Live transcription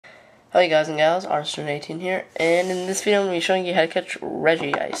Hi guys and gals, Armstrong18 here, and in this video I'm going to be showing you how to catch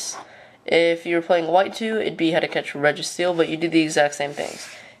Regice. If you were playing White 2, it'd be how to catch Regice, but you do the exact same things.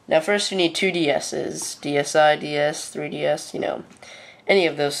 Now first you need two DS's, DSi, DS, 3DS, any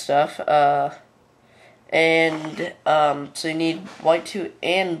of those stuff. So you need White 2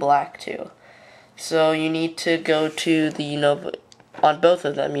 and Black 2. So you need to go to the Unova, on both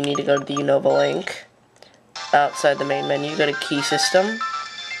of them you need to go to the Unova link. Outside the main menu, go to Key System.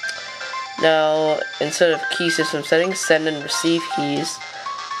 Now, instead of key system settings, send and receive keys.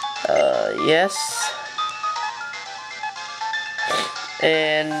 Yes.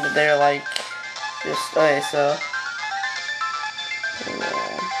 And they're like, just, okay, so.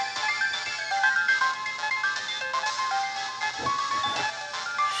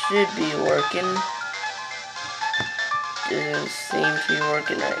 Should be working. Doesn't seem to be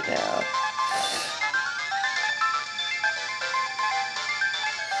working right now.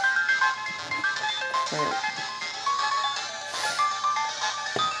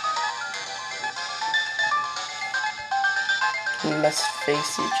 We must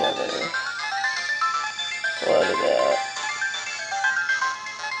face each other. What about?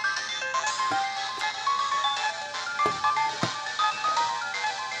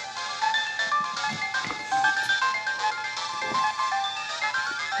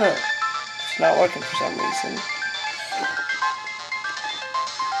 It's not working for some reason.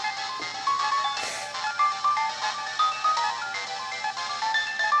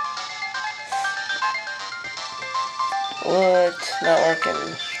 What? Not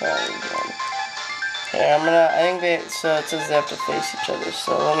working. Try again. Okay, I think so it says they have to face each other,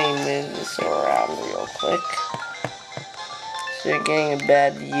 so let me move this around real quick. So you're getting a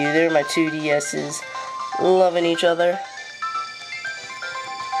bad view there. My two DS's loving each other.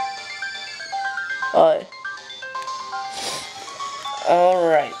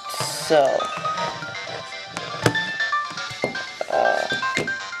 Alright, so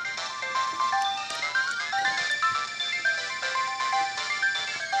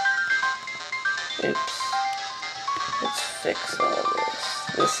oops. Let's fix all this.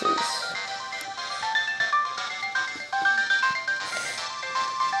 This is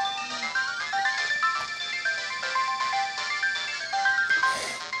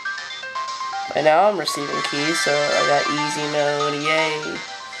and now I'm receiving keys, so I got easy mode, yay.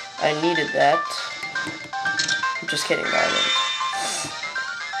 I needed that. I'm just kidding, I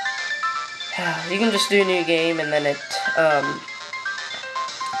didn't. You can just do a new game and then it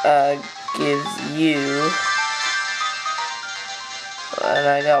gives you, and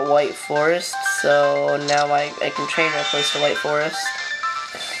I got White Forest, so now I can train my place to White Forest.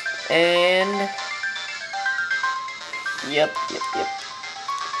 And yep.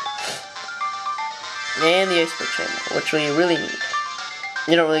 And the iceberg channel, which we really need.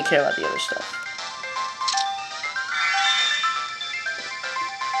 You don't really care about the other stuff.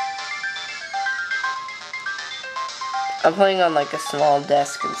 I'm playing on like a small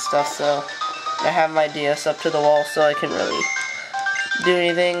desk and stuff, so I have my DS up to the wall so I can really do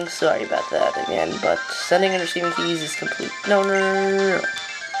anything. Sorry about that again, but sending and receiving keys is complete. No.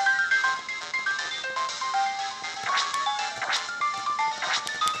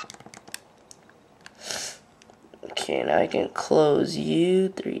 Okay, now I can close you,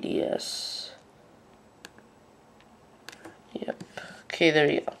 3DS. Yep. Okay,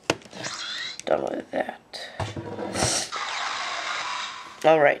 there you go. Done with that.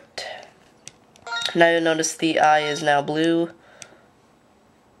 Alright. Now you'll notice the eye is now blue.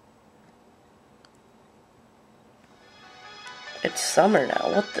 It's summer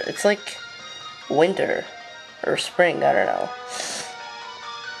now. What the? It's like winter. Or spring, I don't know.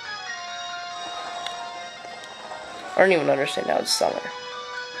 I don't even understand how it's summer.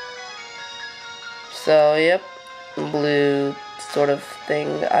 So, yep. Blue sort of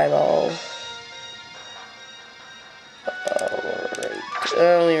thing, eyeball. Alright.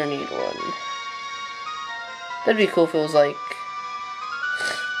 I only need one. That'd be cool if it was like...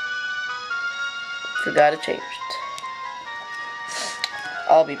 Forgot to change it.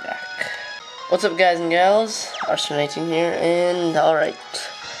 I'll be back. What's up, guys and gals? Armstrong18 here, and alright.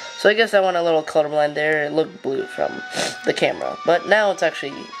 So I guess I went a little color blend there. It looked blue from the camera. But now it's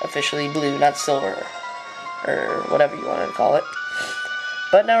actually officially blue, not silver. Or whatever you wanted to call it.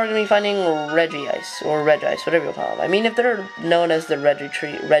 But now we're going to be finding Regice, or Regice, whatever you call them. I mean, if they're known as the Regi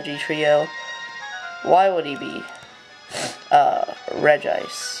Trio, why would he be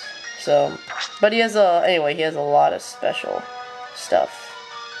Regice? So, but he has anyway, he has a lot of special stuff.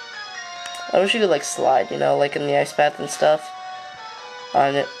 I wish you could like slide, like in the ice path and stuff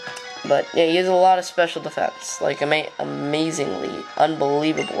on it. But yeah, he has a lot of special defense, like amazingly,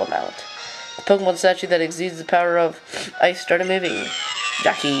 unbelievable amount. The Pokemon statue that exudes the power of ice started moving.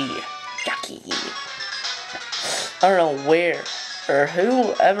 Jackie. I don't know where or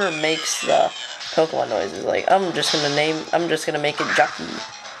whoever makes the Pokemon noises. Like, I'm just gonna make it Jackie,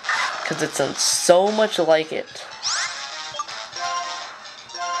 because it sounds so much like it.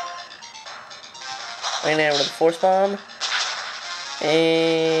 I'm gonna with a Force Bomb. And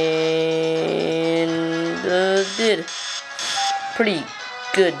did pretty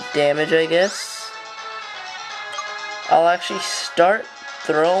good damage, I guess. I'll actually start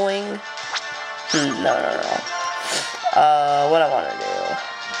throwing. No. What I want to do?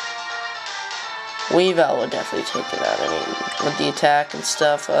 Weavile would definitely take it out. I mean, with the attack and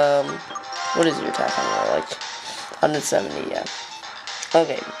stuff. What is your attack anymore? Like 170, yeah.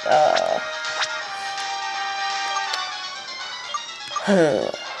 Okay.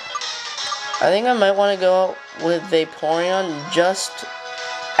 I think I might want to go out with Vaporeon just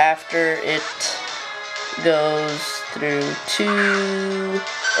after it goes through 2,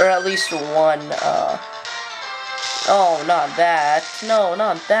 or at least 1, oh, not that. No,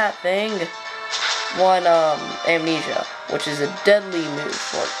 not that thing. 1, Amnesia, which is a deadly move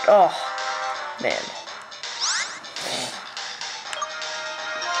for it. Oh, man.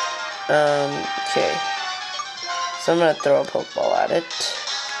 Okay. So I'm gonna throw a Pokeball at it.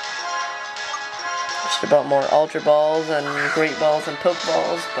 Just about more Ultra Balls and Great Balls and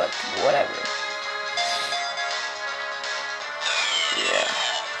Pokeballs, but whatever. Yeah.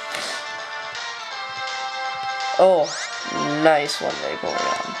 Oh, nice one,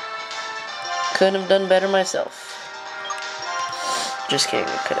 Vaporeon. Couldn't have done better myself. Just kidding,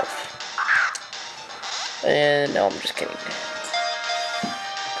 I could have. And no, I'm just kidding.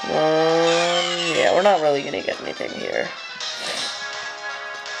 Come on. Yeah, we're not really gonna get anything here.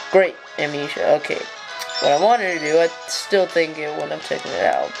 Great, Amnesia. Okay. What I wanted to do, I still think it wouldn't have taken it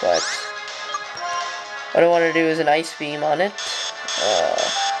out, but what I want to do is an Ice Beam on it.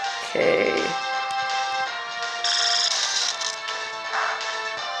 Okay.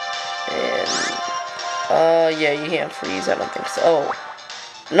 And yeah, you can't freeze. I don't think so. Oh,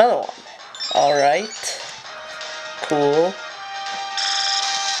 another one. All right. Cool.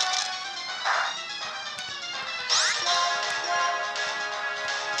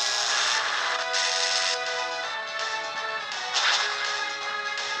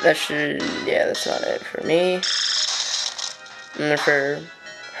 That should, yeah, that's not it for me. And for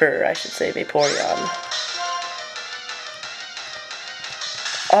her, I should say, Vaporeon.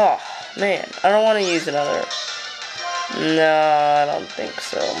 Oh, man, I don't want to use another. No, I don't think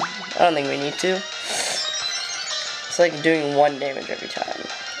so. I don't think we need to. It's like doing 1 damage every time.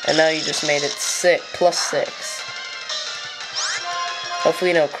 And now you just made it plus 6.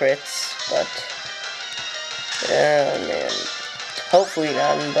 Hopefully no crits, but... oh, man. Hopefully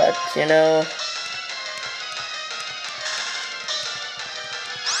none, but, you know...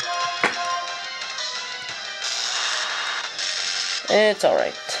 it's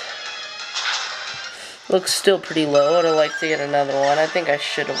alright. Looks still pretty low. I'd like to get another one. I think I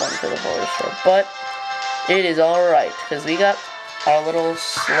should have went for the Venusaur, but it is alright, because we got our little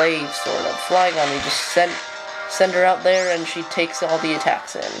slave, sort of. Flygon, we just send her out there, and she takes all the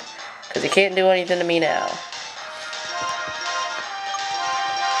attacks in. Because it can't do anything to me now.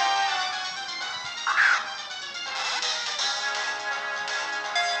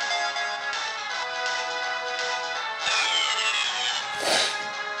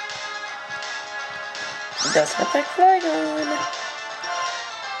 Doesn't affect Flygon.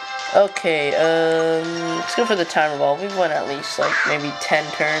 Okay, let's go for the Time Revolve. We've won at least, like, maybe 10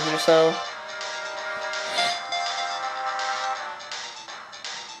 turns or so.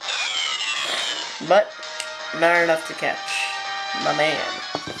 But, not enough to catch my man.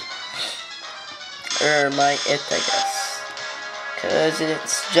 Or my it, I guess. Because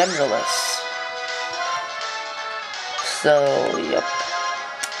it's genderless. So, yep.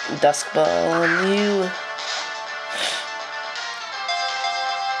 Dusk Ball on you.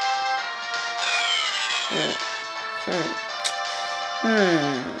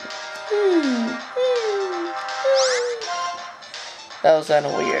 That was kind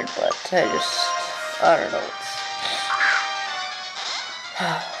of weird, but I don't know.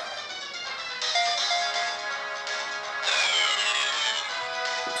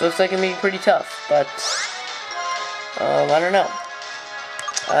 So looks like it may be pretty tough, but I don't know.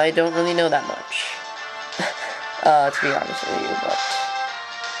 I don't really know that much, to be honest with you, but...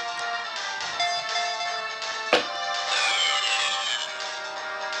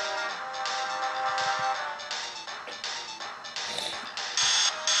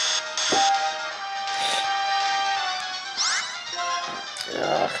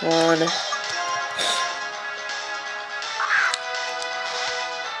 Come on.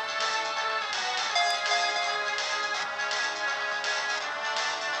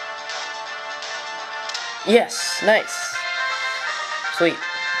 Yes, nice. Sweet.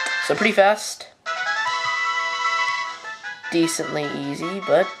 So pretty fast. Decently easy,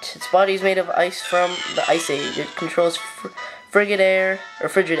 but its body is made of ice from the Ice Age. It controls frigid air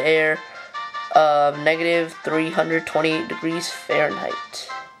of negative 328 degrees Fahrenheit.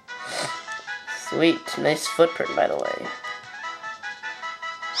 Sweet. Nice footprint, by the way.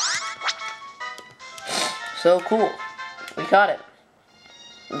 So cool. We got it.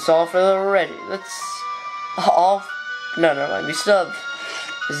 That's all for the Regi. That's all. No, never mind. We still have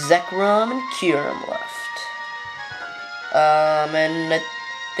Zekrom and Kyurem left. And I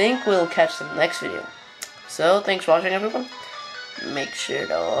think we'll catch them next video. So, thanks for watching, everyone. Make sure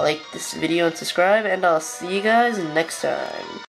to like this video and subscribe, and I'll see you guys next time.